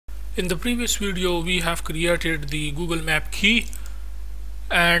In the previous video we have created the Google Map key,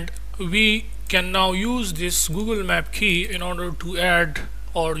 and we can now use this Google Map key in order to add,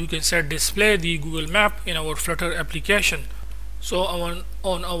 or you can say display, the Google Map in our Flutter application. So on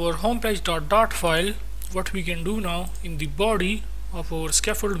our homepage dot file, what we can do now, in the body of our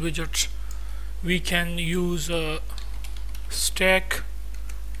scaffold widget we can use a stack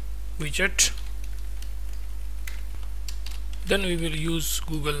widget. Then we will use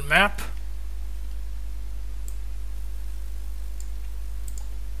Google Map.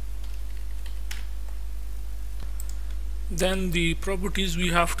 Then the properties we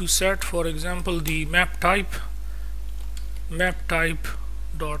have to set, for example, the map type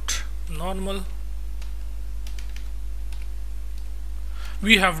dot normal.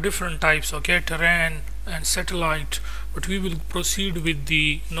 We have different types, okay, terrain and satellite, but we will proceed with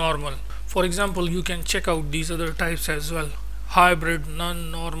the normal. For example, you can check out these other types as well: hybrid, none,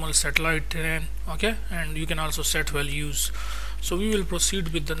 normal, satellite, terrain, okay, and you can also set values. So we will proceed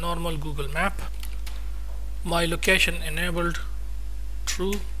with the normal Google Map. My location enabled,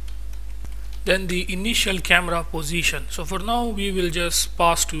 true. Then the initial camera position, so for now we will just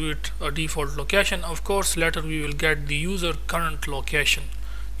pass to it a default location. Of course later we will get the user current location,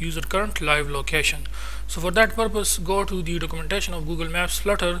 user current live location. So for that purpose, go to the documentation of Google Maps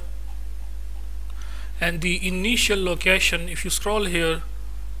Flutter, and the initial location, if you scroll here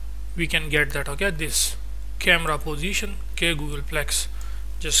we can get that, okay, this camera position k Googleplex.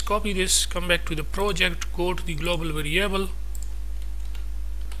 Just copy this, come back to the project, go to the global variable,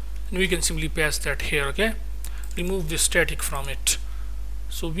 and we can simply paste that here, okay. Remove the static from it.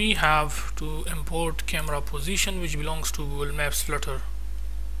 So we have to import camera position, which belongs to Google Maps Flutter.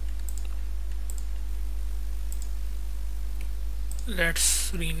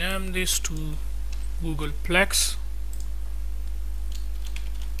 Let's rename this to Googleplex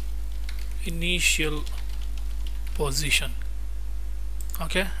initial position,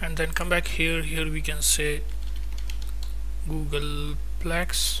 okay, and then come back here. Here we can say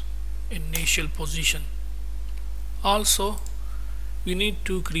Googleplex initial position. Also we need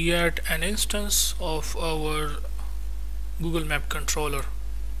to create an instance of our Google Map controller.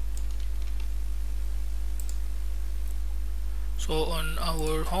 So on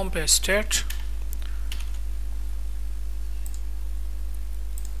our homepage stat,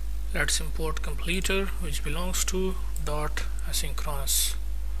 let's import completer, which belongs to dot asynchronous.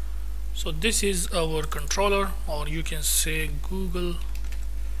 So this is our controller, or you can say Google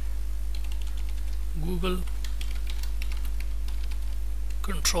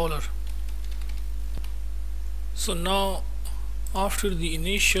controller. So now after the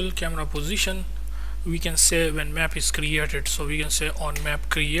initial camera position, we can say when map is created. So we can say on map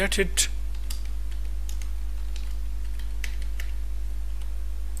created,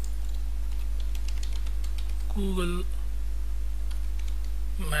 Google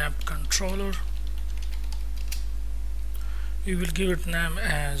Map controller. We will give it name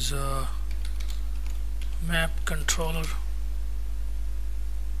as map controller.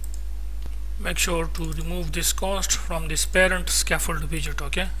 Make sure to remove this const from this parent scaffold widget,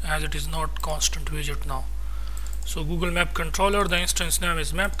 okay, as it is not constant widget now. So Google Map controller, the instance name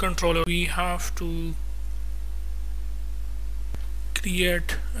is map controller. We have to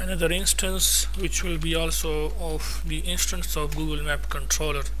create another instance which will be also of the instance of Google Map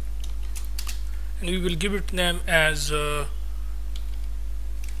controller, and we will give it name as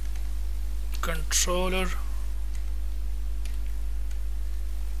controller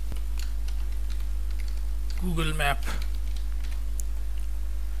Google Map.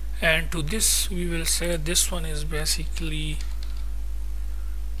 And to this we will say this one is basically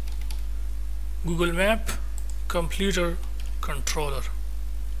Google Map completer controller,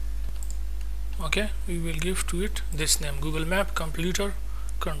 okay. We will give to it this name, Google Map completer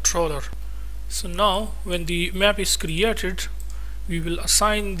controller. So now when the map is created, we will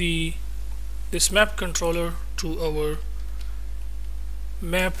assign this map controller to our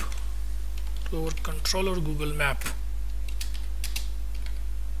map, to our controller Google Map.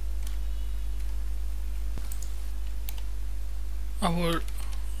 Our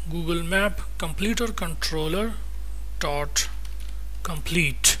Google Map completer controller dot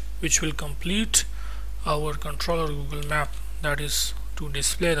complete, which will complete our controller Google Map, that is to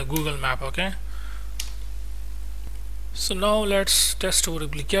display the Google Map, okay. So now let's test our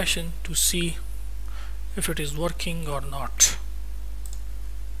application to see if it is working or not.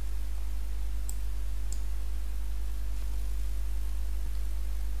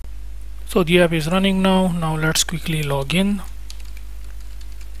 So the app is running now. Now let's quickly log in.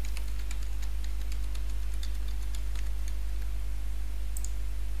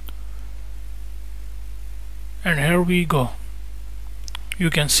 and here we go. You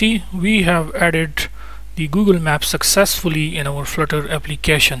can see we have added the Google Maps successfully in our Flutter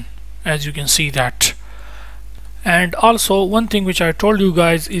application, as you can see that. And also one thing which I told you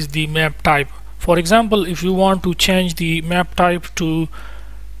guys is the map type. For example, if you want to change the map type to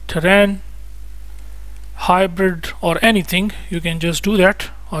terrain, hybrid, or anything, you can just do that,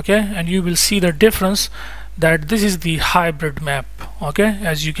 okay, and you will see the difference that this is the hybrid map, okay,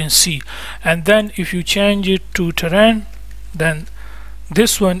 as you can see. And then if you change it to terrain, then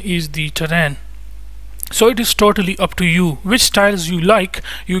this one is the terrain. So it is totally up to you which styles you like,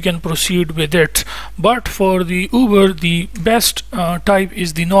 you can proceed with it. But for the Uber, the best type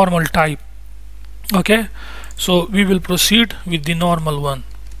is the normal type, okay, so we will proceed with the normal one.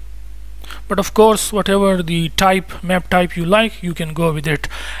 But of course, whatever the map type you like, you can go with it.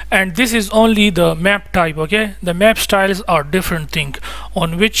 And this is only the map type, okay. The map styles are different thing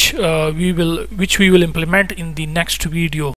on which we will implement in the next video.